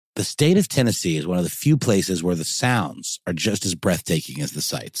The state of Tennessee is one of the few places where the sounds are just as breathtaking as the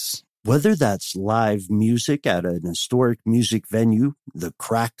sights. Whether that's live music at an historic music venue, the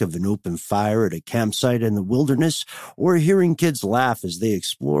crack of an open fire at a campsite in the wilderness, or hearing kids laugh as they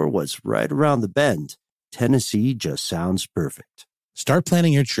explore what's right around the bend, Tennessee just sounds perfect. Start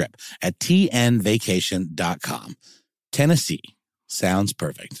planning your trip at tnvacation.com. Tennessee sounds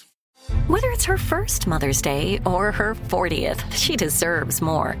perfect. Whether it's her first Mother's Day or her 40th, she deserves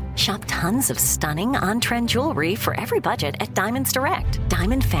more. Shop tons of stunning on-trend jewelry for every budget at Diamonds Direct.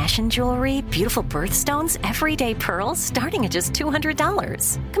 Diamond fashion jewelry, beautiful birthstones, everyday pearls starting at just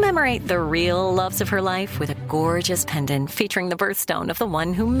 $200. Commemorate the real loves of her life with a gorgeous pendant featuring the birthstone of the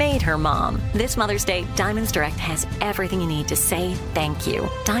one who made her mom. This Mother's Day, Diamonds Direct has everything you need to say thank you.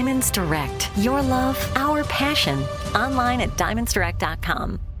 Diamonds Direct. Your love, our passion. Online at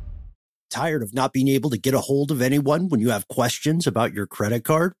diamondsdirect.com. Tired of not being able to get a hold of anyone when you have questions about your credit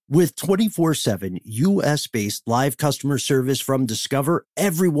card? With 24/7 U.S.-based live customer service from Discover,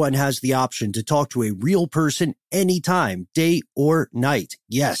 everyone has the option to talk to a real person anytime, day or night.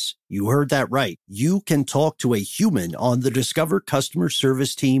 Yes, you heard that right. You can talk to a human on the Discover customer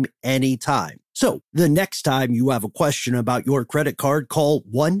service team anytime. So the next time you have a question about your credit card, call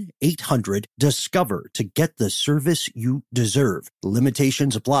 1-800-DISCOVER to get the service you deserve.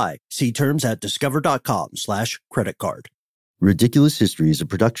 Limitations apply. See terms at discover.com/credit card. Ridiculous History is a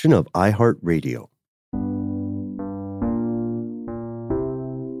production of iHeartRadio.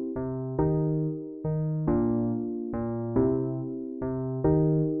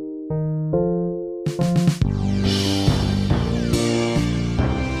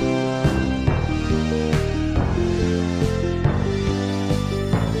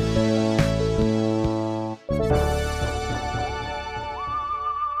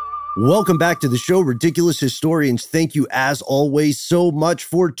 Welcome back to the show, Ridiculous Historians. Thank you, as always, so much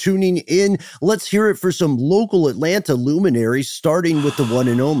for tuning in. Let's hear it for some local Atlanta luminaries, starting with the one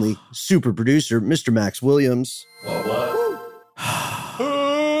and only super producer, Mr. Max Williams. What?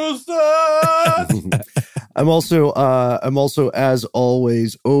 Who's that? I'm also, as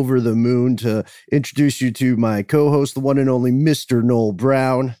always, over the moon to introduce you to my co-host, the one and only Mr. Noel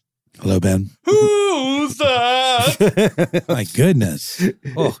Brown. Hello, Ben. Who's that? My goodness.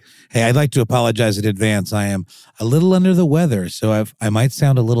 Oh, hey, I'd like to apologize in advance. I am a little under the weather, so I might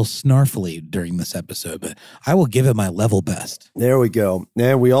sound a little snarfly during this episode, but I will give it my level best. There we go.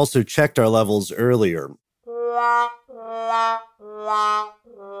 And we also checked our levels earlier.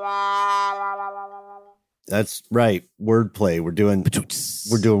 That's right. Wordplay. We're doing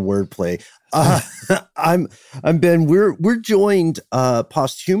wordplay. I'm Ben. We're joined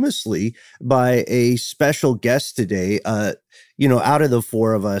posthumously by a special guest today. Out of the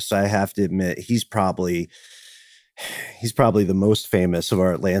four of us, I have to admit he's probably the most famous of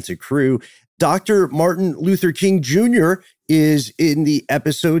our Atlanta crew. Dr. Martin Luther King Jr. is in the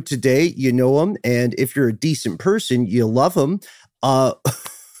episode today. You know him, and if you're a decent person, you love him.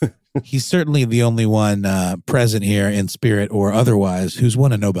 He's certainly the only one present here in spirit or otherwise who's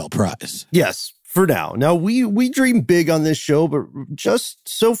won a Nobel Prize. Yes, for now. Now, we dream big on this show, but just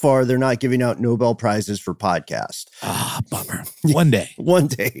so far, they're not giving out Nobel Prizes for podcasts. Bummer. One day. One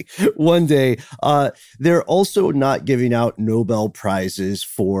day. They're also not giving out Nobel Prizes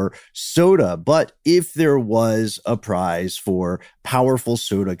for soda. But if there was a prize for powerful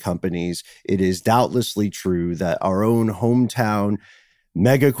soda companies, it is doubtlessly true that our own hometown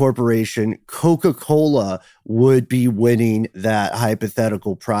mega corporation Coca-Cola would be winning that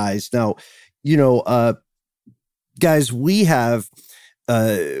hypothetical prize. Now, guys, we have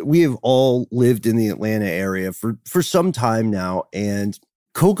all lived in the Atlanta area for some time now, and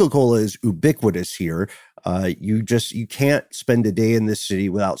Coca-Cola is ubiquitous here. You can't spend a day in this city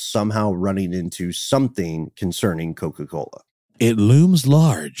without somehow running into something concerning Coca-Cola. It looms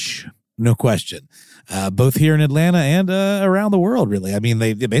large. No question. Both here in Atlanta and around the world, really. I mean,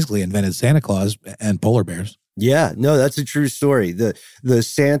 they basically invented Santa Claus and polar bears. Yeah, no, that's a true story. The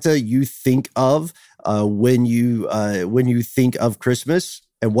Santa you think of when you think of Christmas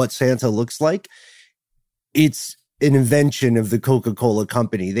and what Santa looks like, it's an invention of the Coca-Cola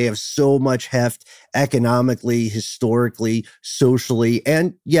company. They have so much heft economically, historically, socially,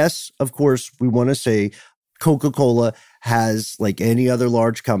 and yes, of course, we want to say Coca-Cola has, like any other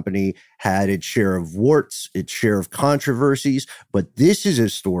large company, had its share of warts, its share of controversies, but this is a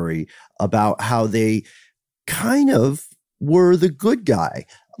story about how they kind of were the good guy,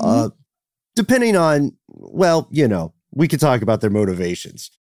 depending on, we could talk about their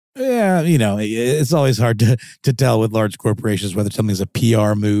motivations. Yeah, it's always hard to tell with large corporations whether something's a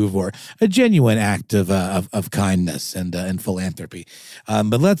PR move or a genuine act of kindness and philanthropy.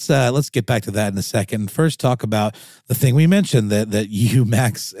 But let's get back to that in a second. First, talk about the thing we mentioned that you,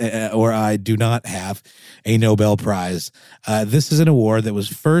 Max, or I do not have a Nobel Prize. This is an award that was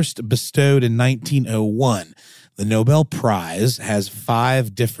first bestowed in 1901. The Nobel Prize has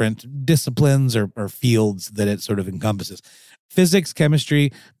 5 different disciplines or fields that it sort of encompasses: physics,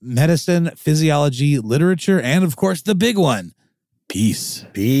 chemistry, medicine, physiology, literature, and of course, the big one, peace.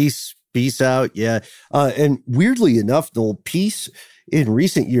 Peace out. Yeah. And weirdly enough, Noel, peace in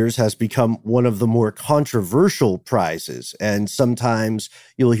recent years has become one of the more controversial prizes. And sometimes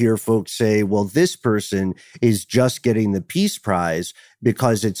you'll hear folks say, well, this person is just getting the Peace Prize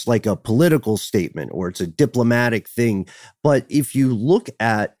because it's like a political statement or it's a diplomatic thing. But if you look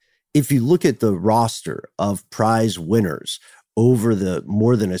at the roster of prize winners over the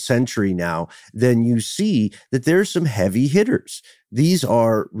more than a century now, then you see that there's some heavy hitters. These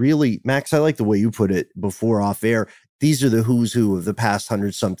are really, Max, I like the way you put it before off air. These are the who's who of the past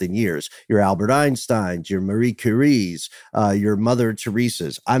 100-something years. Your Albert Einsteins, your Marie Curie's, your Mother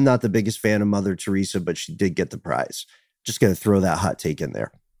Teresa's. I'm not the biggest fan of Mother Teresa, but she did get the prize. Just going to throw that hot take in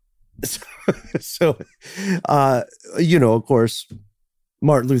there. So, of course,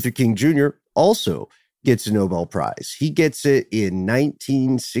 Martin Luther King Jr. also gets a Nobel Prize. He gets it in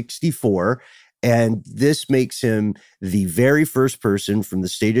 1964, and this makes him the very first person from the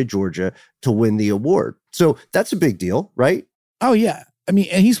state of Georgia to win the award. So that's a big deal, right? Oh, yeah. I mean,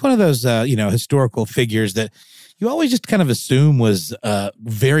 and he's one of those, historical figures that you always just kind of assume was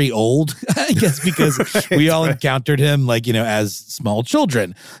very old, I guess, because we all encountered him as small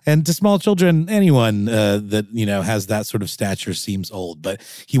children. And to small children, anyone that, has that sort of stature seems old. But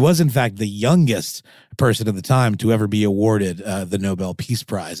he was, in fact, the youngest person at the time to ever be awarded the Nobel Peace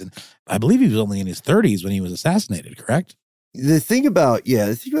Prize. And I believe he was only in his 30s when he was assassinated, correct?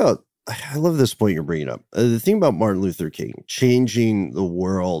 I love this point you're bringing up. The thing about Martin Luther King changing the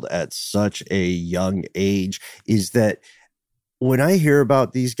world at such a young age is that when I hear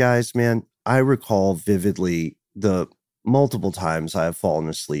about these guys, man, I recall vividly the multiple times I have fallen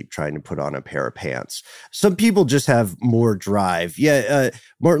asleep trying to put on a pair of pants. Some people just have more drive.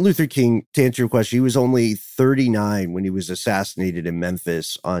 Martin Luther King, to answer your question, he was only 39 when he was assassinated in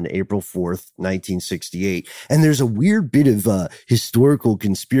Memphis on April 4th, 1968. And there's a weird bit of historical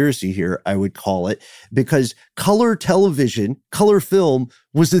conspiracy here, I would call it, because color television, color film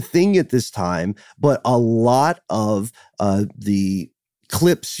was a thing at this time, but a lot of the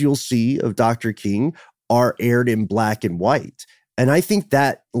clips you'll see of Dr. King are aired in black and white. And I think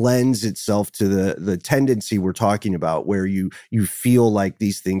that lends itself to the tendency we're talking about, where you feel like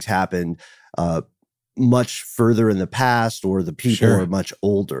these things happened much further in the past, or the people are much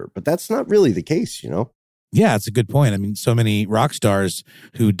older. But that's not really the case, Yeah, it's a good point. I mean, so many rock stars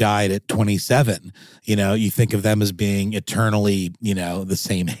who died at 27, you think of them as being eternally, the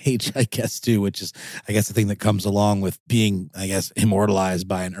same age, I guess, too, which is, I guess, the thing that comes along with being, I guess, immortalized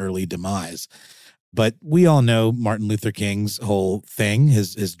by an early demise. But we all know Martin Luther King's whole thing,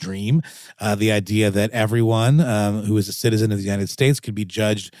 his dream, the idea that everyone who is a citizen of the United States could be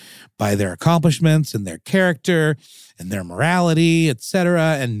judged by their accomplishments and their character and their morality, et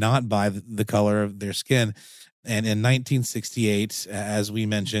cetera, and not by the color of their skin. And in 1968, as we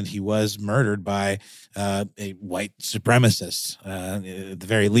mentioned, he was murdered by a white supremacist, at the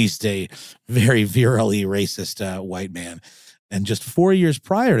very least, a very virulently racist white man. And just 4 years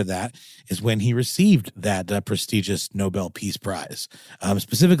prior to that is when he received that prestigious Nobel Peace Prize,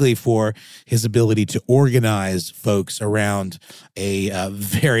 specifically for his ability to organize folks around a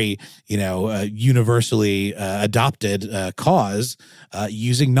very, universally adopted cause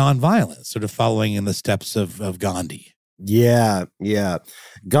using nonviolence, sort of following in the steps of Gandhi. Yeah.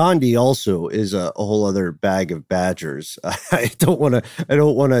 Gandhi also is a whole other bag of badgers. I don't want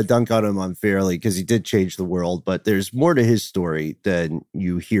to dunk on him unfairly, because he did change the world, but there's more to his story than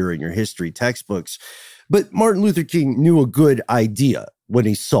you hear in your history textbooks. But Martin Luther King knew a good idea when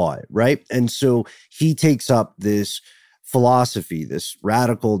he saw it, right? And so he takes up this philosophy, this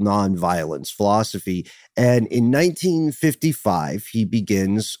radical nonviolence philosophy. And in 1955, he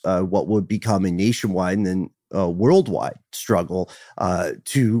begins what would become a nationwide and then worldwide struggle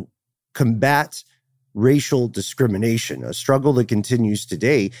to combat racial discrimination, a struggle that continues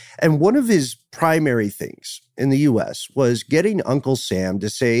today. And one of his primary things in the U.S. was getting Uncle Sam to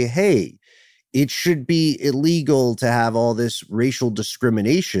say, hey, it should be illegal to have all this racial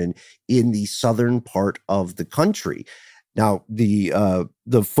discrimination in the southern part of the country. Now, the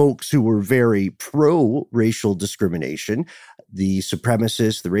folks who were very pro-racial discrimination, the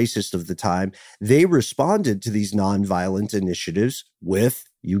supremacists, the racists of the time, they responded to these nonviolent initiatives with,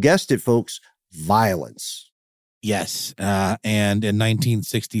 you guessed it, folks, violence. Yes. And in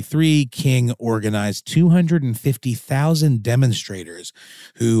 1963, King organized 250,000 demonstrators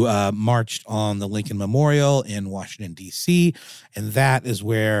who marched on the Lincoln Memorial in Washington, D.C. And that is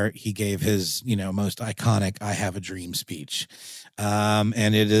where he gave his, most iconic I Have a Dream speech.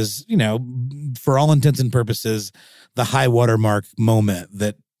 And it is, for all intents and purposes, the high watermark moment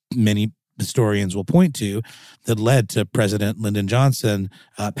that many historians will point to that led to President Lyndon Johnson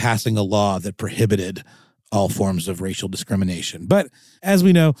passing a law that prohibited all forms of racial discrimination. But as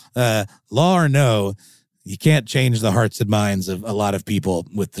we know, law or no, you can't change the hearts and minds of a lot of people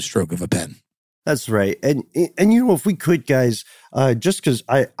with the stroke of a pen. That's right. And if we could, guys, just because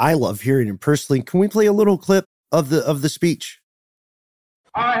I love hearing it personally, can we play a little clip of the speech?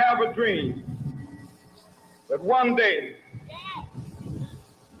 I have a dream that one day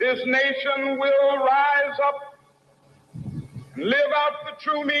this nation will rise up and live out the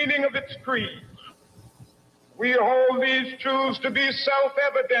true meaning of its creed. We hold these truths to be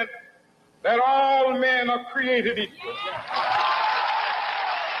self-evident, that all men are created equal.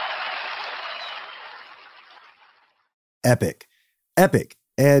 Epic,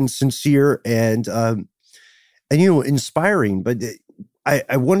 and sincere, and inspiring. But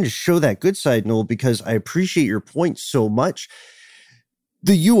I wanted to show that good side, Noel, because I appreciate your point so much.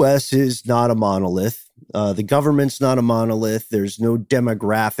 The U.S. is not a monolith. The government's not a monolith. There's no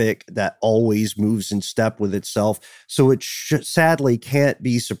demographic that always moves in step with itself. So it sadly can't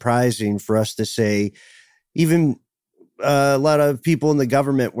be surprising for us to say, even a lot of people in the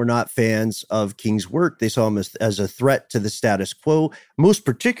government were not fans of King's work. They saw him as a threat to the status quo, most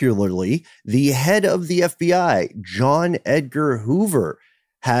particularly the head of the FBI, John Edgar Hoover,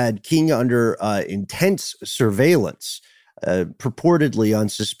 had King under intense surveillance, purportedly on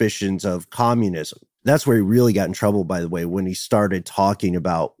suspicions of communism. That's where he really got in trouble, by the way, when he started talking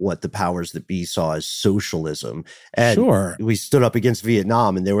about what the powers that be saw as socialism. And sure, we stood up against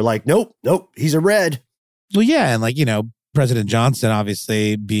Vietnam and they were like, nope, he's a red. Well, yeah. And President Johnson,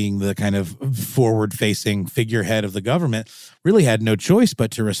 obviously being the kind of forward-facing figurehead of the government, really had no choice but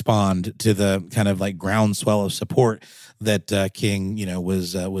to respond to the kind of groundswell of support that King,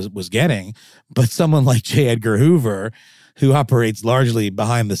 was getting. But someone like J. Edgar Hoover, who operates largely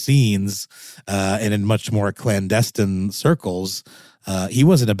behind the scenes and in much more clandestine circles, he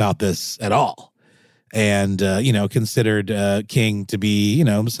wasn't about this at all. And, considered King to be,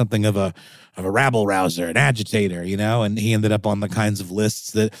 something of a rabble rouser, an agitator, and he ended up on the kinds of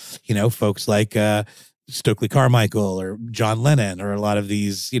lists that, folks like Stokely Carmichael or John Lennon or a lot of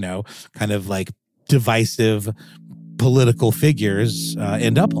these, kind of divisive political figures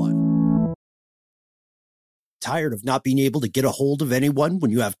end up on. Tired of not being able to get a hold of anyone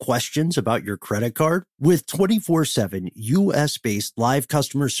when you have questions about your credit card? With 24/7 U.S.-based live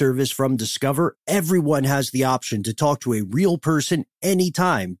customer service from Discover, everyone has the option to talk to a real person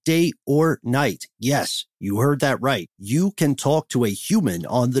anytime, day or night. Yes, you heard that right. You can talk to a human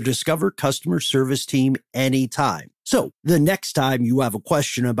on the Discover customer service team anytime. So the next time you have a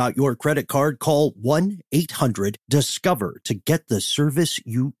question about your credit card, call 1-800-DISCOVER to get the service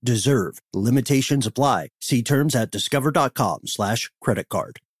you deserve. Limitations apply. See terms at discover.com/credit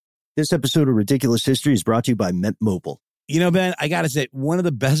card. This episode of Ridiculous History is brought to you by Mint Mobile. Ben, I got to say, one of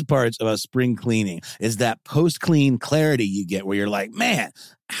the best parts about spring cleaning is that post-clean clarity you get where you're like, man,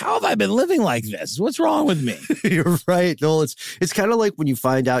 how have I been living like this? What's wrong with me? You're right, Noel. It's kind of like when you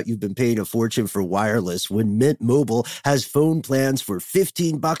find out you've been paying a fortune for wireless when Mint Mobile has phone plans for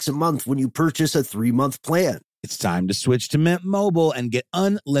 $15 a month when you purchase a 3-month plan. It's time to switch to Mint Mobile and get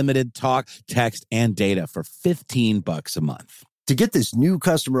unlimited talk, text, and data for $15 a month. To get this new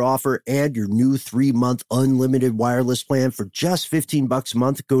customer offer and your new 3-month unlimited wireless plan for just $15 a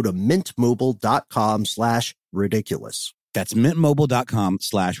month, go to mintmobile.com/ridiculous. That's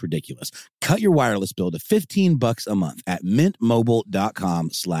mintmobile.com/ridiculous. Cut your wireless bill to $15 a month at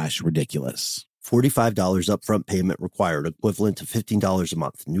mintmobile.com/ridiculous. $45 upfront payment required, equivalent to $15 a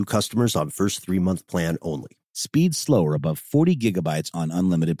month. New customers on first 3-month plan only. Speed slower above 40 gigabytes on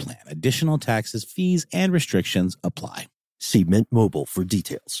unlimited plan. Additional taxes, fees, and restrictions apply. See Mint Mobile for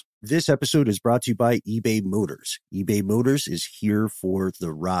details. This episode is brought to you by eBay Motors. eBay Motors is here for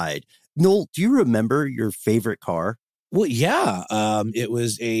the ride. Noel, do you remember your favorite car? Well, yeah. It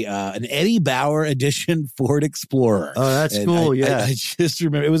was an Eddie Bauer edition Ford Explorer. Oh, that's cool. I just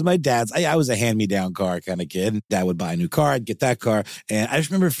remember it was my dad's. I was a hand-me-down car kind of kid. Dad would buy a new car. I'd get that car. And I just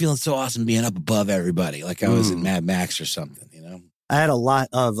remember feeling so awesome being up above everybody, like I was in Mad Max or something, I had a lot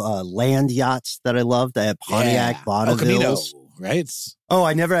of land yachts that I loved. I had Pontiac Bonnevilles. right? Oh,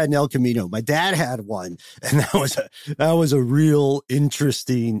 I never had an El Camino. My dad had one, and that was a real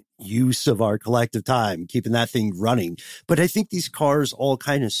interesting use of our collective time, keeping that thing running. But I think these cars all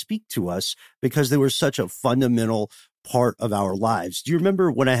kind of speak to us because they were such a fundamental part of our lives. Do you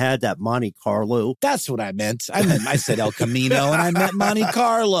remember when I had that Monte Carlo? That's what I meant. I said El Camino, and I meant Monte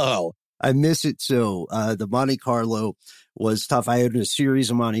Carlo. I miss it so. The Monte Carlo was tough. I had a series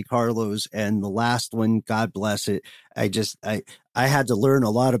of Monte Carlos, and the last one, God bless it, I had to learn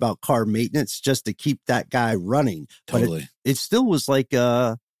a lot about car maintenance just to keep that guy running. Totally. But it still was like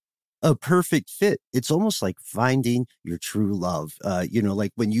a perfect fit. It's almost like finding your true love.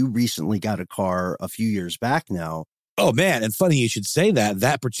 Like when you recently got a car a few years back now. Oh, man. And funny you should say that.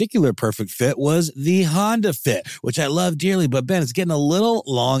 That particular perfect fit was the Honda Fit, which I love dearly. But, Ben, it's getting a little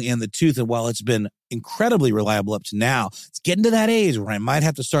long in the tooth. And while it's been incredibly reliable up to now, it's getting to that age where I might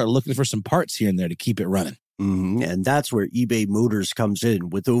have to start looking for some parts here and there to keep it running. Mm-hmm. And that's where eBay Motors comes in.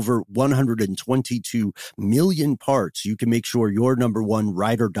 With over 122 million parts, you can make sure your number one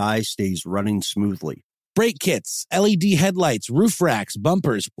ride or die stays running smoothly. Brake kits, LED headlights, roof racks,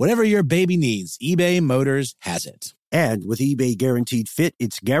 bumpers, whatever your baby needs, eBay Motors has it. And with eBay Guaranteed Fit,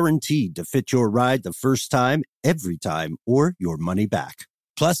 it's guaranteed to fit your ride the first time, every time, or your money back.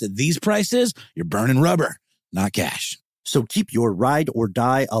 Plus, at these prices, you're burning rubber, not cash. So keep your ride or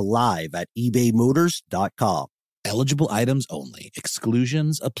die alive at ebaymotors.com. Eligible items only.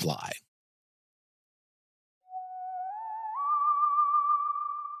 Exclusions apply.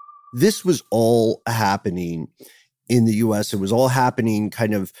 This was all happening in the U.S. It was all happening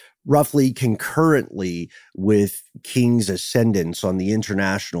kind of roughly concurrently with King's ascendance on the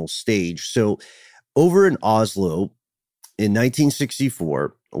international stage. So over in Oslo in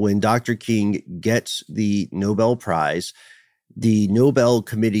 1964, when Dr. King gets the Nobel Prize, the Nobel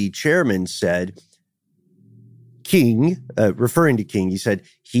Committee chairman said, referring to King, he said,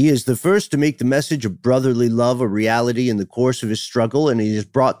 he is the first to make the message of brotherly love a reality in the course of his struggle, and he has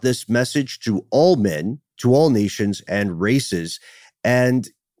brought this message to all men, to all nations and races. And,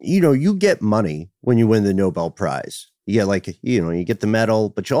 you get money when you win the Nobel Prize. You get you get the medal,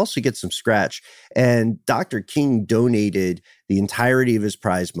 but you also get some scratch. And Dr. King donated the entirety of his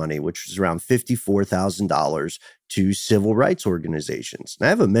prize money, which was around $54,000, to civil rights organizations. And I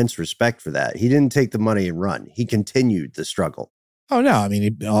have immense respect for that. He didn't take the money and run. He continued the struggle. Oh, no. I mean,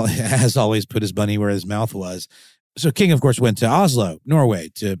 he has always put his money where his mouth was. So King, of course, went to Oslo, Norway,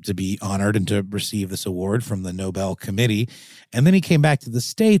 to be honored and to receive this award from the Nobel Committee. And then he came back to the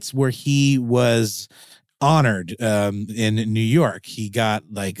States where he was honored in New York. He got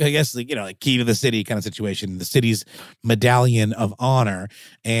like key to the city kind of situation, the city's medallion of honor,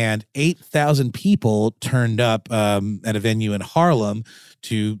 and 8,000 people turned up at a venue in Harlem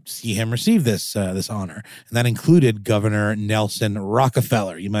to see him receive this honor. And that included Governor Nelson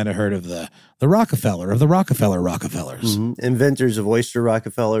Rockefeller. You might have heard of the Rockefeller of the Rockefellers. Mm-hmm. Inventors of Oyster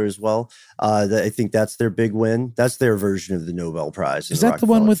Rockefeller as well. I think that's their big win. That's their version of the Nobel Prize. Is that the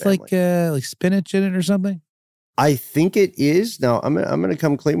one with like spinach in it or something? I think it is. Now, I'm going to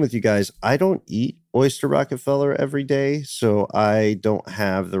come clean with you guys. I don't eat Oyster Rockefeller every day, so I don't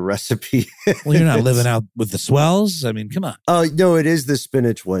have the recipe. Well, you're not living out with the swells? I mean, come on. Oh, no, it is the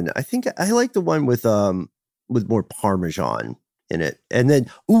spinach one. I think I like the one with more Parmesan in it. And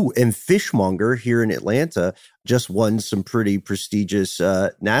then, and Fishmonger here in Atlanta just won some pretty prestigious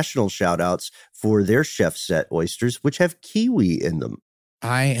national shout outs for their chef set oysters, which have kiwi in them.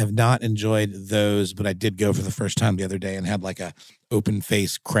 I have not enjoyed those, but I did go for the first time the other day and had like a open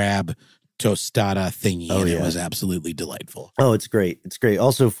face crab tostada thingy. Oh, and it was absolutely delightful. Oh, it's great. It's great.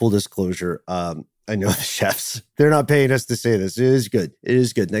 Also, full disclosure, I know the chefs, they're not paying us to say this. It is good. It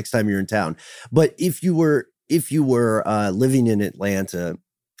is good next time you're in town. But if you were living in Atlanta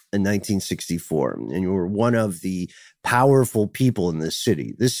in 1964 and you were one of the powerful people in this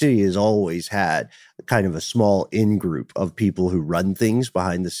city has always had kind of a small in-group of people who run things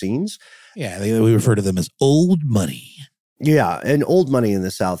behind the scenes. Yeah, we refer to them as old money. Yeah, and old money in the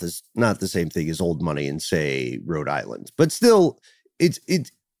South is not the same thing as old money in, say, Rhode Island. But still, it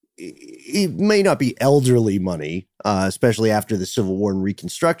may not be elderly money, especially after the Civil War and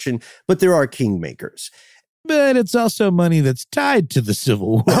Reconstruction, but there are kingmakers. But it's also money that's tied to the Civil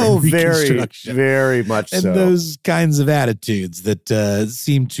War. Oh, very, very much and so. And those kinds of attitudes that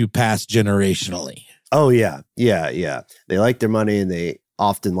seem to pass generationally. Oh, yeah. They like their money and they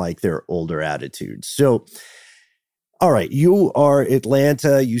often like their older attitudes. So, all right, you are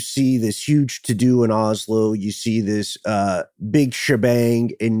Atlanta. You see this huge to-do in Oslo. You see this big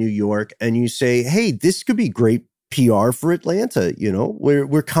shebang in New York. And you say, hey, this could be great PR for Atlanta.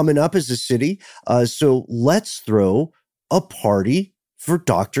 We're coming up as a city. So let's throw a party for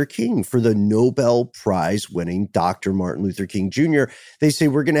Dr. King, for the Nobel Prize winning Dr. Martin Luther King Jr. They say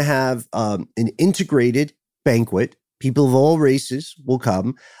we're going to have an integrated banquet. People of all races will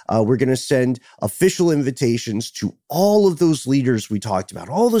come. We're going to send official invitations to all of those leaders we talked about,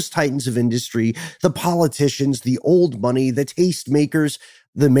 all those titans of industry, the politicians, the old money, the tastemakers.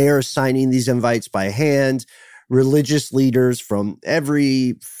 The mayor is signing these invites by hand. Religious leaders from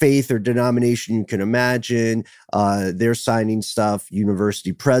every faith or denomination you can imagine. They're signing stuff.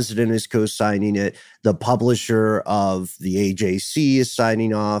 University president is co-signing it. The publisher of the AJC is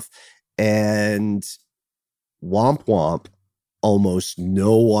signing off. And womp womp, almost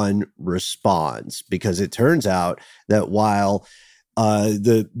no one responds, because it turns out that while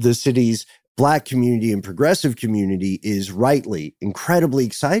the city's Black community and progressive community is rightly incredibly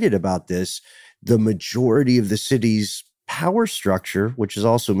excited about this, the majority of the city's power structure, which is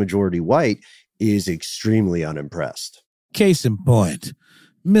also majority white, is extremely unimpressed. Case in point,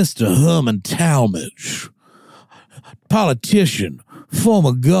 Mr. Herman Talmadge, politician,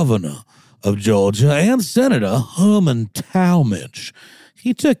 former governor of Georgia, and Senator Herman Talmadge.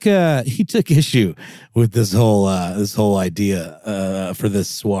 He took issue with this whole idea for this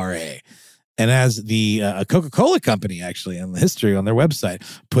soiree. And as the Coca-Cola company, actually, in the history on their website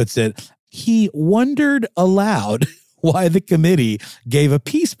puts it, he wondered aloud why the committee gave a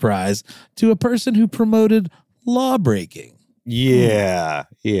peace prize to a person who promoted law-breaking. Yeah.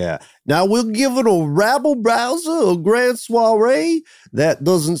 Now we'll give it a rabble-rouser, a grand soiree. That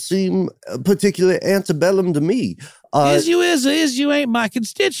doesn't seem particularly antebellum to me. Is you ain't my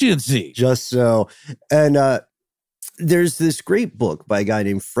constituency. Just so. And there's this great book by a guy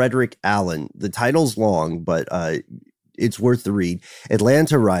named Frederick Allen. The title's long, but it's worth the read.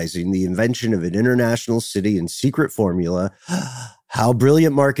 Atlanta Rising, the invention of an international city and secret formula. How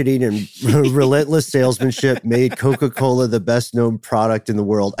brilliant marketing and relentless salesmanship made Coca-Cola the best known product in the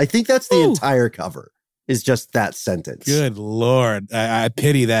world. I think that's the entire cover, is just that sentence. Good Lord. I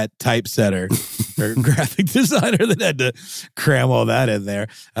pity that typesetter or graphic designer that had to cram all that in there.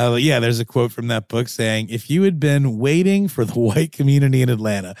 But yeah, there's a quote from that book saying, if you had been waiting for the white community in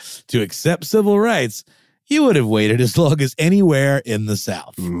Atlanta to accept civil rights, you would have waited as long as anywhere in the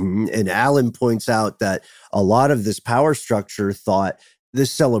South. Mm-hmm. And Allen points out that a lot of this power structure thought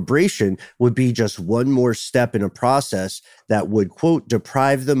this celebration would be just one more step in a process that would, quote,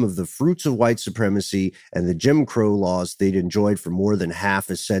 deprive them of the fruits of white supremacy and the Jim Crow laws they'd enjoyed for more than half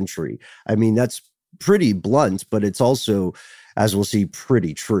a century. I mean, that's pretty blunt, but it's also, as we'll see,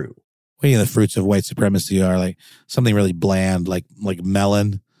 pretty true. What do you think the fruits of white supremacy are? Like something really bland, like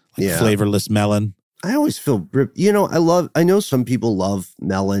melon, flavorless melon. I always feel, I know some people love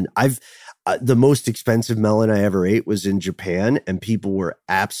melon. The most expensive melon I ever ate was in Japan, and people were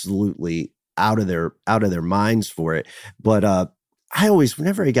absolutely out of their minds for it. But I always,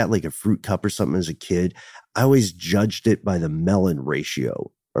 whenever I got like a fruit cup or something as a kid, I always judged it by the melon ratio,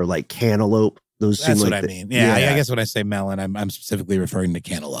 or like cantaloupe. That's what I mean. Yeah, I guess when I say melon, I'm specifically referring to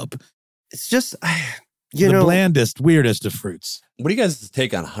cantaloupe. It's just, the blandest, weirdest of fruits. What do you guys'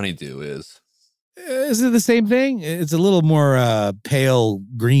 take on honeydew is? Is it the same thing? It's a little more pale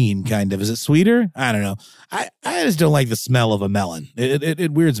green, kind of. Is it sweeter? I don't know. I just don't like the smell of a melon.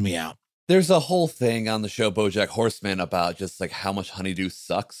 It weirds me out. There's a whole thing on the show BoJack Horseman about just like how much honeydew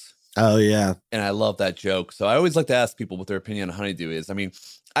sucks. Oh, yeah. And I love that joke. So I always like to ask people what their opinion on honeydew is. I mean,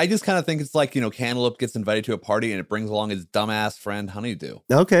 I just kind of think it's like, cantaloupe gets invited to a party and it brings along his dumbass friend honeydew.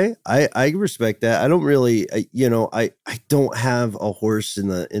 Okay. I respect that. I don't really, I don't have a horse in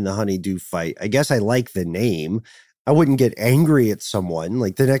the honeydew fight. I guess I like the name. I wouldn't get angry at someone.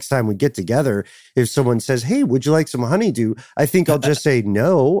 Like the next time we get together, if someone says, hey, would you like some honeydew? I think I'll just say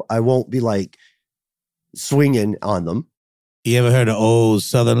no. I won't be like swinging on them. You ever heard an old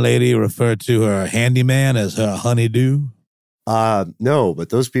Southern lady refer to her handyman as her honeydew? No, but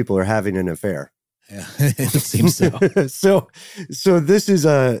those people are having an affair. Yeah, it seems so. so this is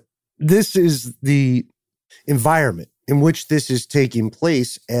the environment in which this is taking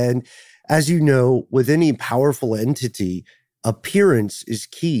place. And as you know, with any powerful entity, appearance is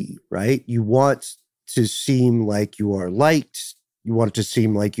key, right? You want to seem like you are liked. You want to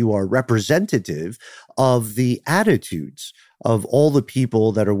seem like you are representative of the attitudes of all the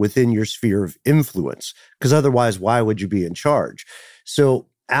people that are within your sphere of influence, because otherwise, why would you be in charge? So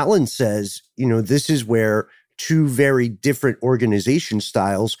Allen says, this is where two very different organization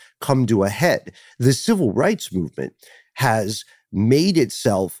styles come to a head. The civil rights movement has made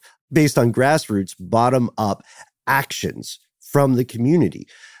itself based on grassroots, bottom-up actions from the community.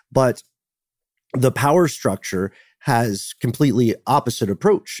 But the power structure has completely opposite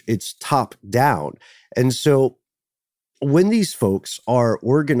approach. It's top down. And so when these folks are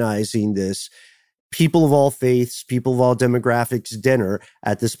organizing this people of all faiths, people of all demographics dinner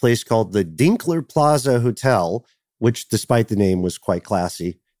at this place called the Dinkler Plaza Hotel, which despite the name was quite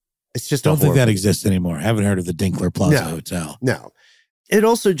classy. It's just don't think that exists anymore. Haven't heard of the Dinkler Plaza Hotel. No. It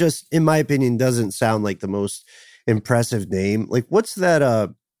also just, in my opinion, doesn't sound like the most impressive name. Like, what's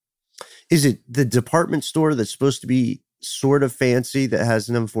that? Is it the department store that's supposed to be sort of fancy that has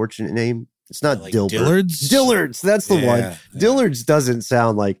an unfortunate name? It's not like Dilbert. Dillard's? Dillard's, that's the one. Yeah. Dillard's doesn't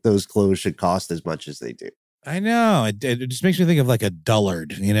sound like those clothes should cost as much as they do. I know. It just makes me think of like a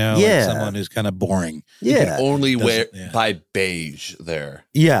dullard, you know? Yeah. Like someone who's kind of boring. Yeah. Only buy beige there.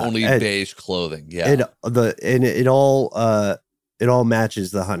 Yeah. Only beige clothing. Yeah. It all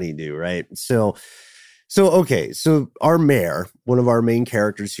matches the honeydew, right? So okay. So our mayor, one of our main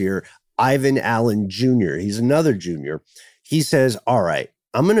characters here, Ivan Allen Jr., he's another junior. He says, all right,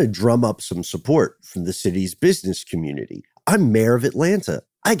 I'm going to drum up some support from the city's business community. I'm mayor of Atlanta.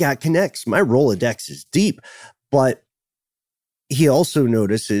 I got connects. My Rolodex is deep. But he also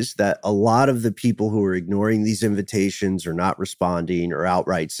notices that a lot of the people who are ignoring these invitations or not responding or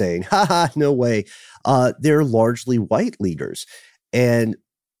outright saying, no way, they're largely white leaders. And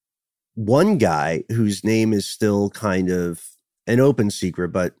one guy whose name is still kind of an open secret,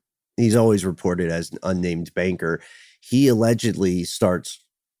 but he's always reported as an unnamed banker, he allegedly starts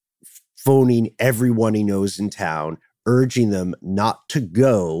phoning everyone he knows in town, urging them not to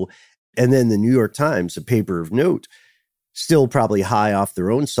go. And then the New York Times, a paper of note, still probably high off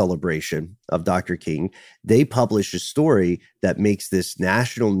their own celebration of Dr. King, they publish a story that makes this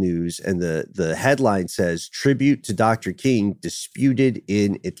national news. And the headline says, "Tribute to Dr. King disputed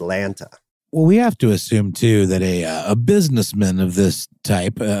in Atlanta." Well, we have to assume, too, that a businessman of this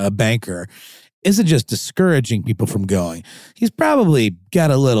type, a banker, isn't just discouraging people from going. He's probably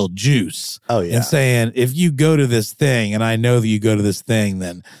got a little juice. Oh, yeah. And saying, if you go to this thing and I know that you go to this thing,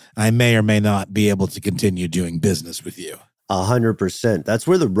 then I may or may not be able to continue doing business with you. 100%. That's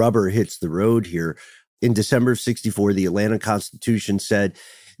where the rubber hits the road here. In December of 1964, the Atlanta Constitution said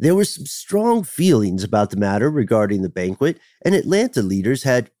there were some strong feelings about the matter regarding the banquet, and Atlanta leaders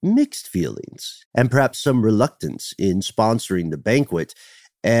had mixed feelings and perhaps some reluctance in sponsoring the banquet.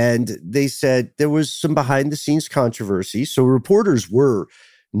 And they said there was some behind-the-scenes controversy. So reporters were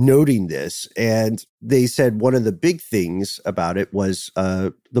noting this, and they said one of the big things about it was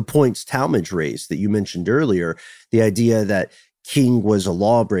the points Talmadge raised that you mentioned earlier, the idea that King was a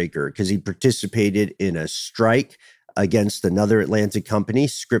lawbreaker because he participated in a strike against another Atlanta company,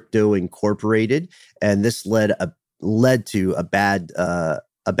 Scripto Incorporated, and this led to a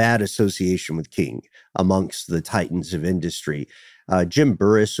bad association with King amongst the titans of industry. Jim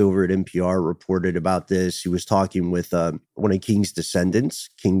Burris over at NPR reported about this. He was talking with one of King's descendants,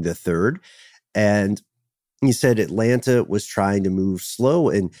 King III, and he said Atlanta was trying to move slow.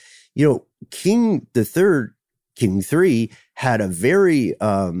 And, you know, King III had a very,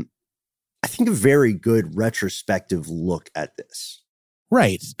 I think, a very good retrospective look at this.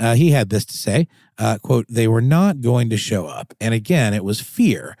 Right. He had this to say, quote, "They were not going to show up. And again, it was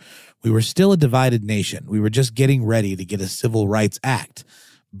fear. We were still a divided nation. We were just getting ready to get a civil rights act.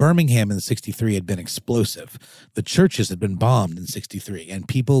 Birmingham in 1963 had been explosive. The churches had been bombed in 1963, and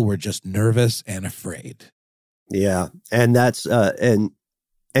people were just nervous and afraid." Yeah. And that's, and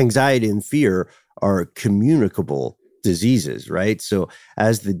anxiety and fear are communicable diseases, right? So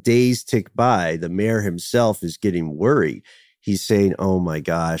as the days tick by, the mayor himself is getting worried. He's saying, oh my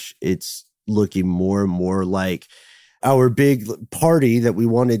gosh, it's looking more and more like our big party that we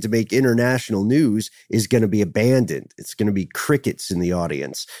wanted to make international news is going to be abandoned. It's going to be crickets in the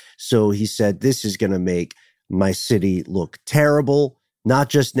audience. So he said, this is going to make my city look terrible, not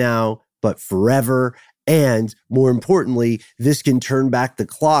just now, but forever. And more importantly, this can turn back the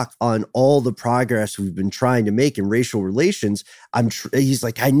clock on all the progress we've been trying to make in racial relations. He's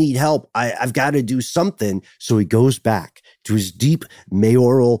like, I need help. I've got to do something. So he goes back to his deep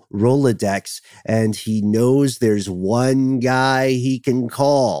mayoral Rolodex, and he knows there's one guy he can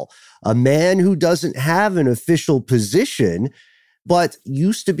call, a man who doesn't have an official position, but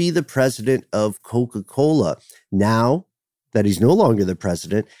used to be the president of Coca-Cola. Now that he's no longer the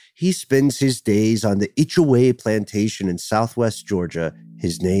president, he spends his days on the Itchaway plantation in southwest Georgia.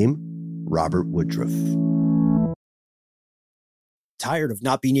 His name, Robert Woodruff. Tired of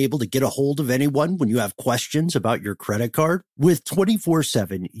not being able to get a hold of anyone when you have questions about your credit card? With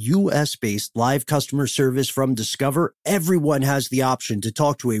 24/7 U.S.-based live customer service from Discover, everyone has the option to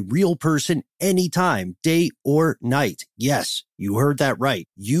talk to a real person anytime, day or night. Yes, you heard that right.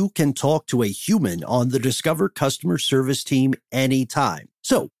 You can talk to a human on the Discover customer service team anytime.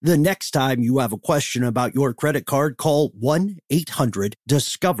 So the next time you have a question about your credit card, call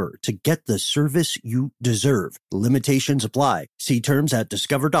 1-800-DISCOVER to get the service you deserve. Limitations apply. See terms at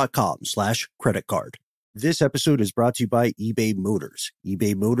discover.com/credit card. This episode is brought to you by eBay Motors.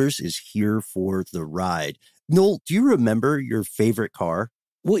 eBay Motors is here for the ride. Noel, do you remember your favorite car?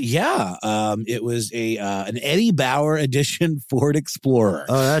 Well, yeah. It was an Eddie Bauer edition Ford Explorer.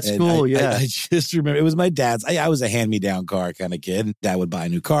 Oh, that's cool. I just remember it was my dad's. I was a hand-me-down car kind of kid. Dad would buy a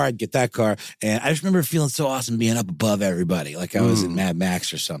new car. I'd get that car. And I just remember feeling so awesome being up above everybody, like I was in Mad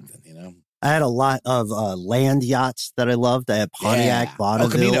Max or something, you know? I had a lot of land yachts that I loved. I had Pontiac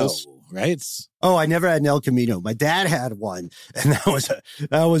Bonnevilles. Right? Oh, I never had an El Camino. My dad had one, and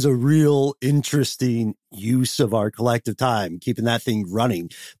that was a real interesting use of our collective time, keeping that thing running.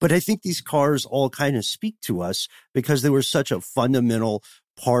 But I think these cars all kind of speak to us because they were such a fundamental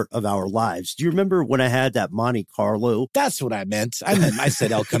part of our lives. Do you remember when I had that Monte Carlo? That's what I meant. I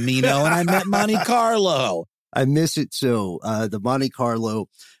said El Camino, and I meant Monte Carlo. I miss it so. The Monte Carlo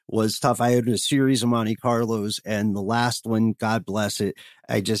was tough. I had a series of Monte Carlos, and the last one, God bless it,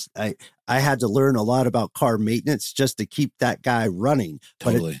 I had to learn a lot about car maintenance just to keep that guy running.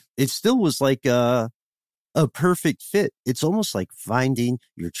 Totally. But it still was like a perfect fit. It's almost like finding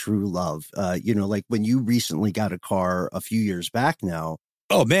your true love. Like when you recently got a car a few years back now.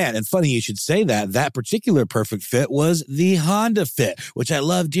 Oh, man. And funny you should say that. That particular perfect fit was the Honda Fit, which I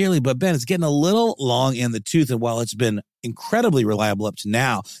love dearly. But, Ben, it's getting a little long in the tooth. And while it's been incredibly reliable up to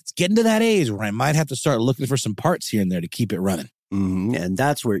now, it's getting to that age where I might have to start looking for some parts here and there to keep it running. Mm-hmm. And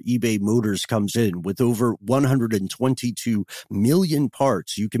that's where eBay Motors comes in. With over 122 million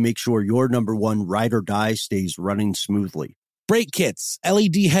parts, you can make sure your number one ride or die stays running smoothly. Brake kits,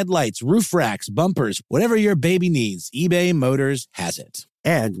 LED headlights, roof racks, bumpers, whatever your baby needs, eBay Motors has it.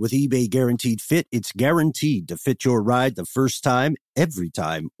 And with eBay Guaranteed Fit, it's guaranteed to fit your ride the first time, every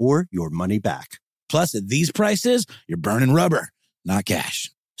time, or your money back. Plus, at these prices, you're burning rubber, not cash.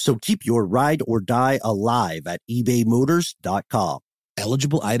 So keep your ride or die alive at ebaymotors.com.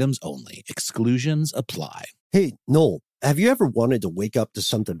 Eligible items only. Exclusions apply. Hey, Noel, have you ever wanted to wake up to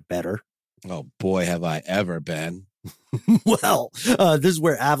something better? Oh, boy, have I ever been. Well, this is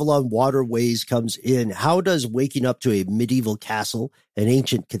where Avalon Waterways comes in. How does waking up to a medieval castle, an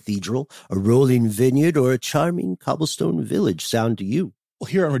ancient cathedral, a rolling vineyard, or a charming cobblestone village sound to you? Well,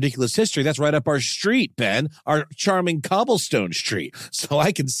 here on Ridiculous History, that's right up our street, Ben, our charming cobblestone street. So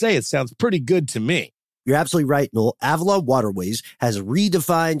I can say it sounds pretty good to me. You're absolutely right, Noel. Avalon Waterways has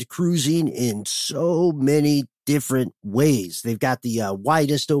redefined cruising in so many different ways. They've got the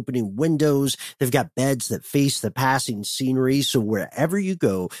widest opening windows. They've got beds that face the passing scenery. So wherever you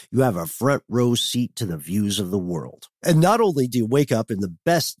go, you have a front row seat to the views of the world. And not only do you wake up in the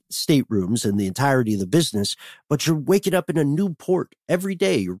best staterooms in the entirety of the business, but you're waking up in a new port every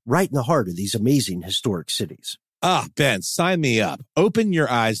day. You're right in the heart of these amazing historic cities. Ah, Ben, sign me up. Open your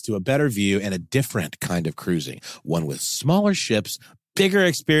eyes to a better view and a different kind of cruising. One with smaller ships, bigger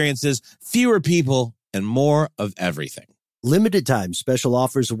experiences, fewer people, and more of everything. Limited time special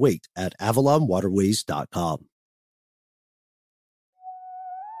offers await at avalonwaterways.com.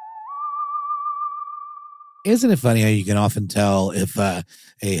 Isn't it funny how you can often tell if a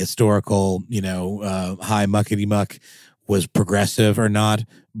historical, high muckety muck was progressive or not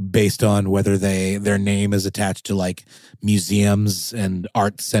based on whether their name is attached to like museums and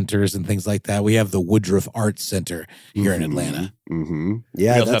art centers and things like that? We have the Woodruff Art Center here in Atlanta. Mm-hmm.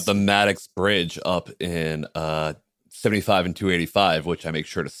 Yeah, we also have the Maddox Bridge up in 75 and 285, which I make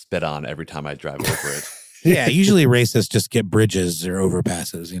sure to spit on every time I drive over it. Yeah, usually racists just get bridges or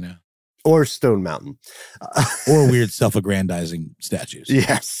overpasses, or Stone Mountain, or weird self-aggrandizing statues.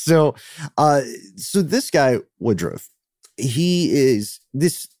 Yes. So this guy Woodruff,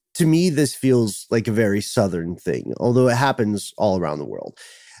 to me, this feels like a very Southern thing, although it happens all around the world.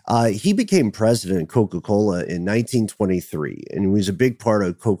 He became president of Coca-Cola in 1923, and he was a big part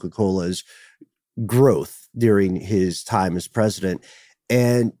of Coca-Cola's growth during his time as president.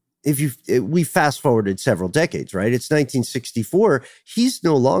 And we fast forwarded several decades, right? It's 1964. He's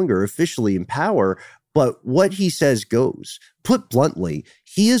no longer officially in power, but what he says goes. Put bluntly,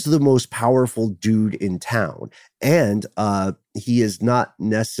 he is the most powerful dude in town. And he is not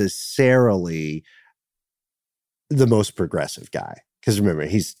necessarily the most progressive guy. Because remember,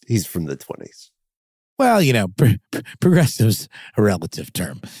 he's from the 20s. Well, progressive's a relative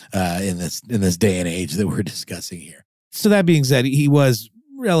term in this day and age that we're discussing here. So that being said, he was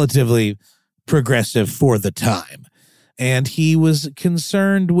relatively progressive for the time. And he was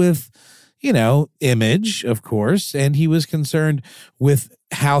concerned with, image, of course, and he was concerned with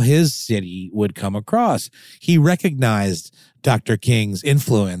how his city would come across. He recognized Dr. King's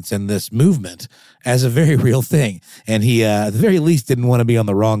influence and this movement as a very real thing. And he, at the very least, didn't want to be on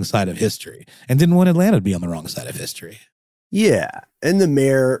the wrong side of history and didn't want Atlanta to be on the wrong side of history. Yeah. And the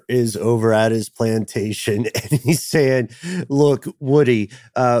mayor is over at his plantation and he's saying, look, Woody,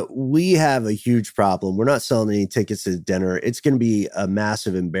 we have a huge problem. We're not selling any tickets to dinner. It's going to be a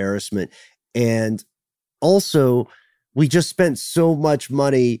massive embarrassment. And also, we just spent so much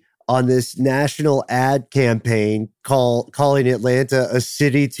money on this national ad campaign calling Atlanta a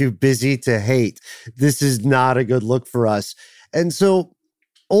city too busy to hate. This is not a good look for us. And so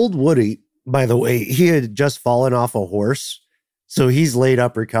old Woody, by the way, he had just fallen off a horse. So he's laid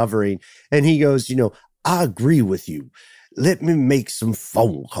up recovering. And he goes, I agree with you. Let me make some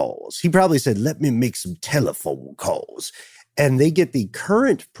phone calls. He probably said, let me make some telephone calls. And they get the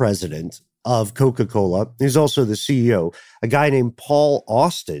current president of Coca-Cola, who's also the CEO, a guy named Paul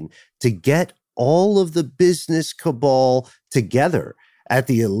Austin, to get all of the business cabal together at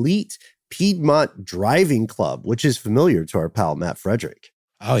the elite Piedmont Driving Club, which is familiar to our pal Matt Frederick.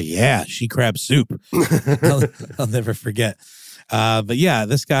 Oh, yeah. She crab soup. I'll never forget. But yeah,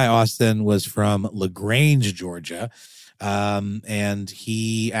 this guy, Austin, was from LaGrange, Georgia. And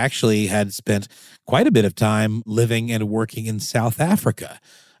he actually had spent quite a bit of time living and working in South Africa.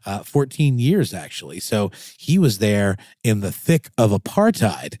 14 years, actually. So he was there in the thick of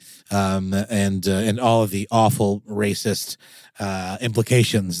apartheid and all of the awful racist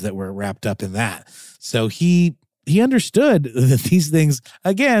implications that were wrapped up in that. So he understood that these things,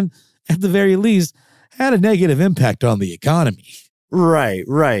 again, at the very least, had a negative impact on the economy.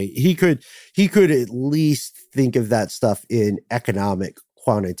 Right. He could at least think of that stuff in economic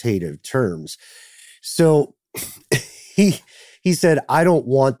quantitative terms. So he said, I don't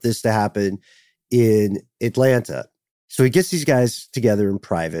want this to happen in Atlanta. So he gets these guys together in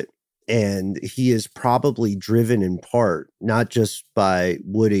private, and he is probably driven in part, not just by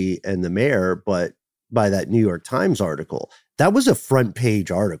Woody and the mayor, but by that New York Times article. That was a front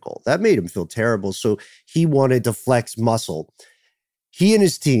page article. That made him feel terrible. So he wanted to flex muscle. He and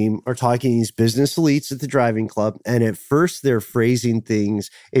his team are talking to these business elites at the driving club. And at first they're phrasing things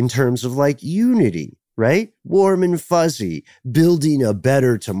in terms of like unity, right? Warm and fuzzy, building a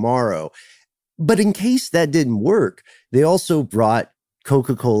better tomorrow. But in case that didn't work, they also brought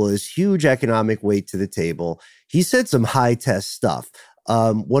Coca-Cola's huge economic weight to the table. He said some high-test stuff.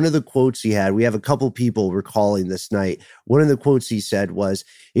 One of the quotes he had, we have a couple people recalling this night. One of the quotes he said was,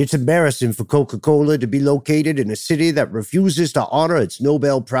 "It's embarrassing for Coca-Cola to be located in a city that refuses to honor its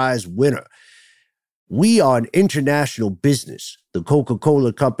Nobel Prize winner. We are an international business. The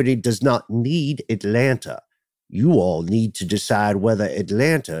Coca-Cola company does not need Atlanta. You all need to decide whether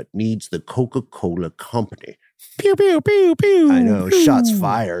Atlanta needs the Coca-Cola company." Pew, pew, pew, pew. I know, shots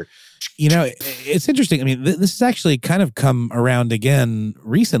fired. You know, it's interesting. I mean, this has actually kind of come around again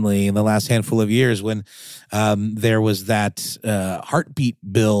recently in the last handful of years when there was that heartbeat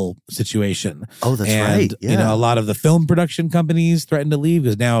bill situation. Oh, that's right. Yeah. You know, a lot of the film production companies threatened to leave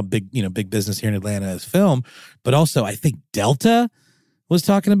because now a big business here in Atlanta is film. But also, I think Delta was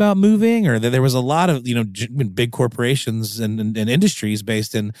talking about moving, or there was a lot of, big corporations and industries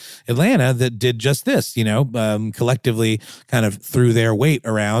based in Atlanta that did just this, collectively kind of threw their weight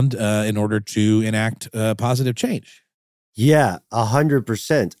around in order to enact positive change. Yeah,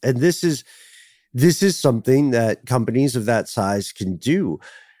 100%. And this is something that companies of that size can do.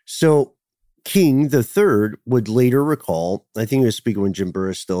 So King III would later recall, I think he was speaking with Jim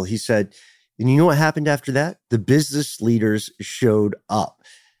Burris still, he said, and you know what happened after that? The business leaders showed up.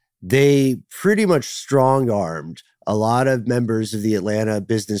 They pretty much strong-armed a lot of members of the Atlanta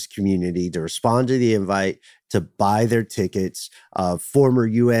business community to respond to the invite to buy their tickets. Former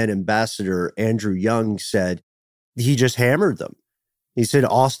UN Ambassador Andrew Young said he just hammered them. He said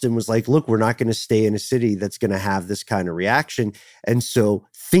Austin was like, look, we're not going to stay in a city that's going to have this kind of reaction. And so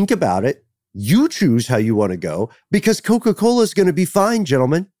think about it. You choose how you want to go because Coca-Cola is going to be fine,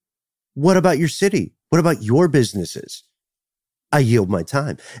 gentlemen. What about your city? What about your businesses? I yield my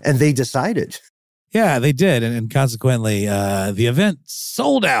time. And they decided. Yeah, they did. And consequently, the event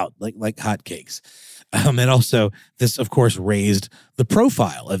sold out like hotcakes. And also, this, of course, raised the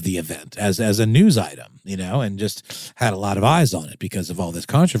profile of the event as a news item, and just had a lot of eyes on it because of all this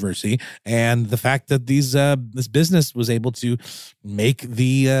controversy and the fact that this business was able to make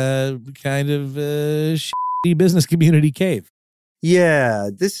the kind of shitty business community cave.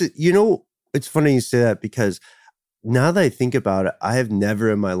 Yeah, this is, it's funny you say that because now that I think about it, I have never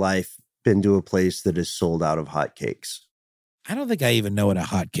in my life been to a place that is sold out of hotcakes. I don't think I even know what a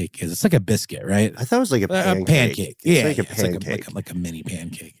hotcake is. It's like a biscuit, right? I thought it was like a pancake. A pancake. It's yeah, like a it's pancake. like a mini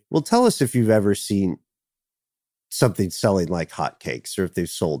pancake. Well, tell us if you've ever seen something selling like hotcakes or if they've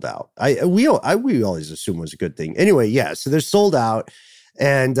sold out. We always assume was a good thing. Anyway, yeah, so they're sold out.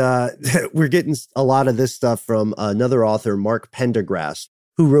 And we're getting a lot of this stuff from another author, Mark Pendergrast,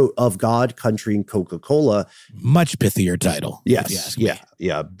 who wrote Of God, Country, and Coca-Cola. Much pithier title. Yes,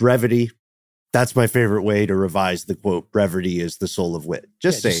 yeah. Brevity. That's my favorite way to revise the quote, brevity is the soul of wit.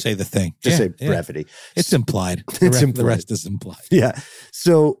 Just say the thing. Just say brevity. It's implied. The rest is implied. Yeah.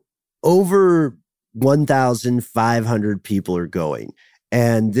 So over 1,500 people are going.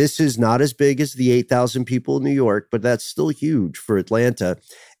 And this is not as big as the 8,000 people in New York, but that's still huge for Atlanta.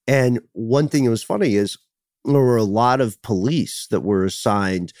 And one thing that was funny is there were a lot of police that were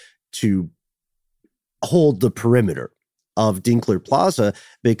assigned to hold the perimeter of Dinkler Plaza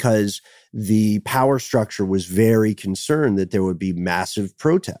because the power structure was very concerned that there would be massive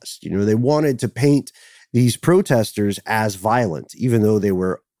protests. You know, they wanted to paint these protesters as violent, even though they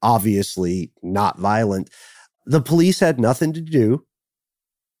were obviously not violent. The police had nothing to do.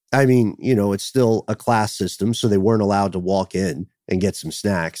 I mean, you know, it's still a class system, so they weren't allowed to walk in and get some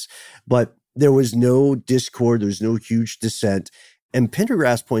snacks. But there was no discord. There was no huge dissent. And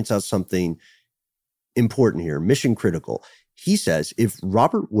Pendergrast points out something important here, mission critical. He says if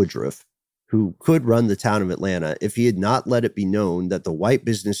Robert Woodruff, who could run the town of Atlanta, if he had not let it be known that the white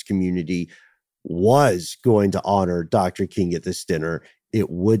business community was going to honor Dr. King at this dinner, it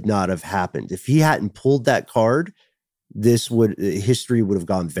would not have happened. If he hadn't pulled that card, history would have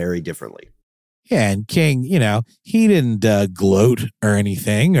gone very differently. Yeah, and King, you know, he didn't gloat or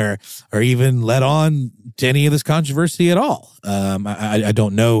anything or even let on to any of this controversy at all. I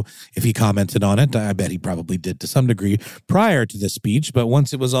don't know if he commented on it. I bet he probably did to some degree prior to the speech. But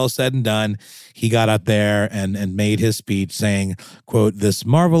once it was all said and done, he got up there and made his speech saying, quote, "This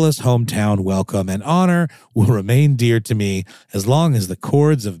marvelous hometown welcome and honor will remain dear to me as long as the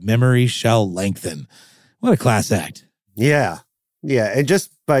cords of memory shall lengthen." What a class act. Yeah. Yeah. And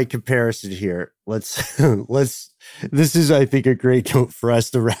just by comparison here, this is, I think, a great note for us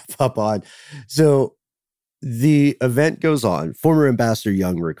to wrap up on. So the event goes on. Former Ambassador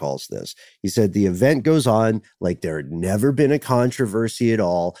Young recalls this. He said, the event goes on like there had never been a controversy at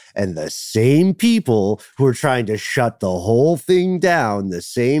all. And the same people who are trying to shut the whole thing down, the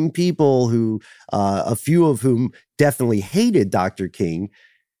same people who, a few of whom definitely hated Dr. King,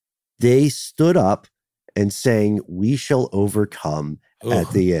 they stood up and saying, "We shall overcome."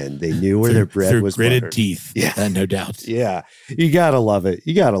 At the end, they knew where their bread was gritted buttered. teeth. Yeah, no doubt. Yeah, you gotta love it.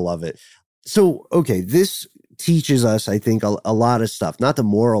 You gotta love it. So, okay, this teaches us, I think, a lot of stuff. Not to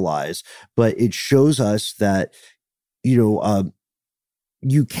moralize, but it shows us that you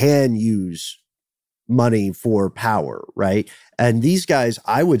can use money for power, right? And these guys,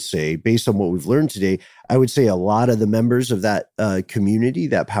 I would say, based on what we've learned today, I would say a lot of the members of that community,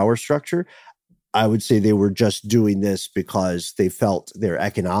 that power structure, I would say they were just doing this because they felt their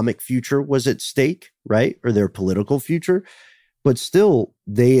economic future was at stake, right? Or their political future. But still,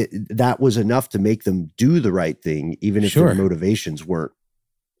 that was enough to make them do the right thing, even if their motivations weren't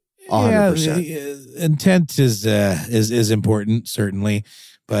 100%. Yeah, intent is important, certainly,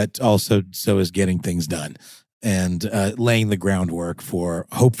 but also so is getting things done and laying the groundwork for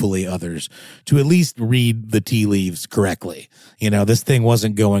hopefully others to at least read the tea leaves correctly. You know, this thing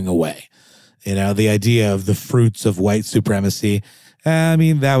wasn't going away. You know, the idea of the fruits of white supremacy, I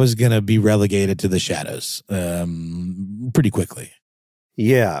mean, that was going to be relegated to the shadows pretty quickly.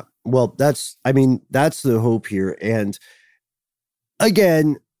 Yeah. Well, that's the hope here. And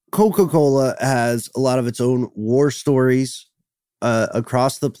again, Coca-Cola has a lot of its own war stories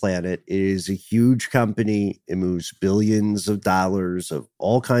across the planet. It is a huge company. It moves billions of dollars of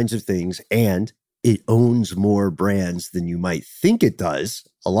all kinds of things, and it owns more brands than you might think it does.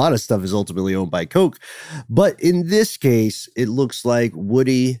 A lot of stuff is ultimately owned by Coke. But in this case, it looks like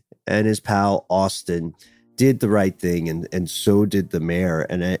Woody and his pal Austin did the right thing, and so did the mayor.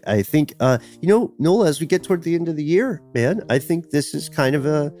 And I think, Nola, as we get toward the end of the year, man, I think this is kind of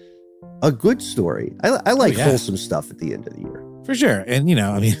a good story. I like wholesome stuff at the end of the year. For sure. And,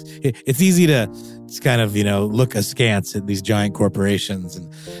 I mean, it's easy to kind of, look askance at these giant corporations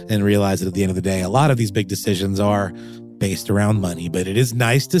and realize that at the end of the day, a lot of these big decisions are based around money. But it is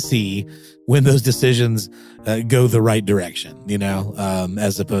nice to see when those decisions go the right direction,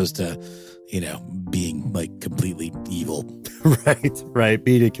 as opposed to, being like completely evil. Right.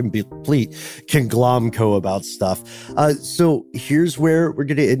 Being a complete conglomco about stuff. So here's where we're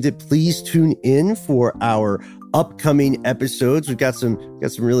going to end it. Please tune in for our upcoming episodes. We've got some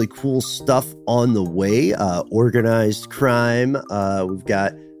really cool stuff on the way. Organized crime. We've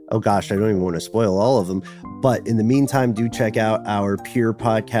got Oh gosh, I don't even want to spoil all of them. But in the meantime, do check out our peer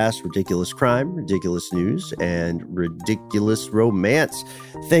podcast, Ridiculous Crime, Ridiculous News, and Ridiculous Romance.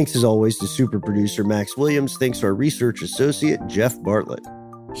 Thanks as always to super producer Max Williams. Thanks to our research associate, Jeff Bartlett.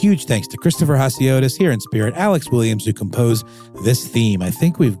 Huge thanks to Christopher Hasiotis, here in spirit, Alex Williams, who composed this theme. I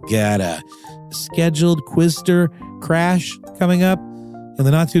think we've got a scheduled Quizster crash coming up in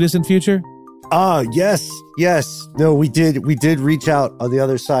the not too distant future. Yes. No, we did reach out on the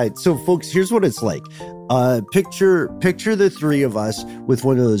other side. So folks, here's what it's like. Picture the three of us with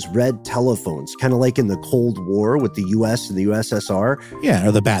one of those red telephones, kind of like in the Cold War with the US and the USSR. Yeah,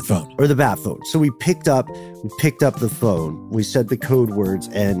 or the bat phone. So we picked up the phone, we said the code words,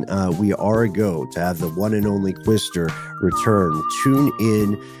 and we are a go to have the one and only Quizster return. Tune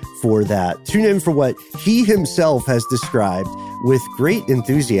in for that. Tune in for what he himself has described with great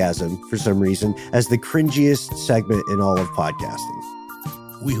enthusiasm, for some reason, as the cringiest segment in all of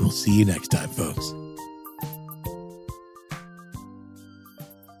podcasting. We will see you next time, folks.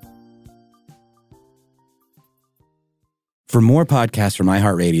 For more podcasts from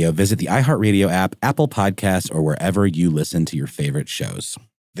iHeartRadio, visit the iHeartRadio app, Apple Podcasts, or wherever you listen to your favorite shows.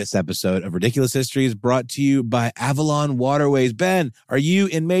 This episode of Ridiculous History is brought to you by Avalon Waterways. Ben, are you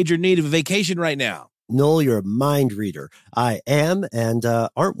in major need of a vacation right now? Noel, you're a mind reader. I am, and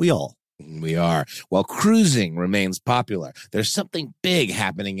aren't we all? We are. While cruising remains popular, there's something big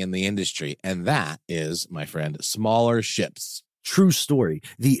happening in the industry, and that is, my friend, smaller ships. True story.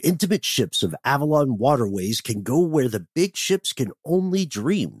 The intimate ships of Avalon Waterways can go where the big ships can only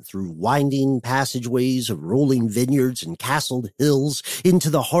dream, through winding passageways of rolling vineyards and castled hills into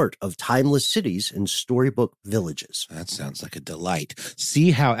the heart of timeless cities and storybook villages. That sounds like a delight.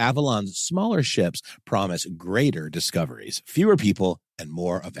 See how Avalon's smaller ships promise greater discoveries, fewer people, and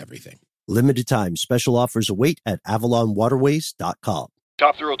more of everything. Limited time special offers await at avalonwaterways.com.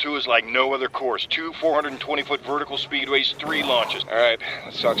 Top Thrill 2 is like no other course. 2 420-foot vertical speedways, 3 launches. All right,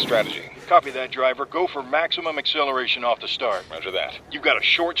 let's talk strategy. Copy that, driver. Go for maximum acceleration off the start. Roger that. You've got a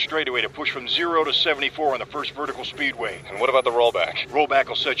short straightaway to push from 0 to 74 on the first vertical speedway. And what about the rollback? Rollback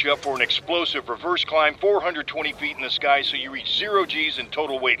will set you up for an explosive reverse climb 420 feet in the sky so you reach 0 G's in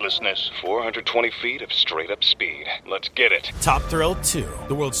total weightlessness. 420 feet of straight-up speed. Let's get it. Top Thrill 2,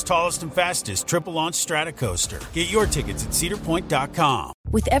 the world's tallest and fastest triple-launch Stratocoaster. Get your tickets at cedarpoint.com.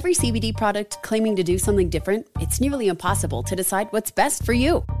 With every CBD product claiming to do something different, it's nearly impossible to decide what's best for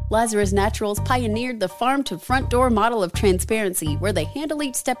you. Lazarus Naturals pioneered the farm-to-front-door model of transparency, where they handle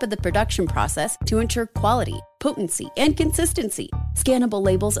each step of the production process to ensure quality, potency, and consistency. Scannable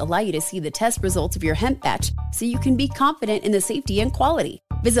labels allow you to see the test results of your hemp batch, so you can be confident in the safety and quality.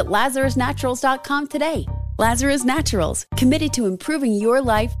 Visit LazarusNaturals.com today. Lazarus Naturals, committed to improving your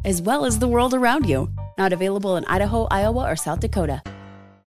life as well as the world around you. Not available in Idaho, Iowa, or South Dakota.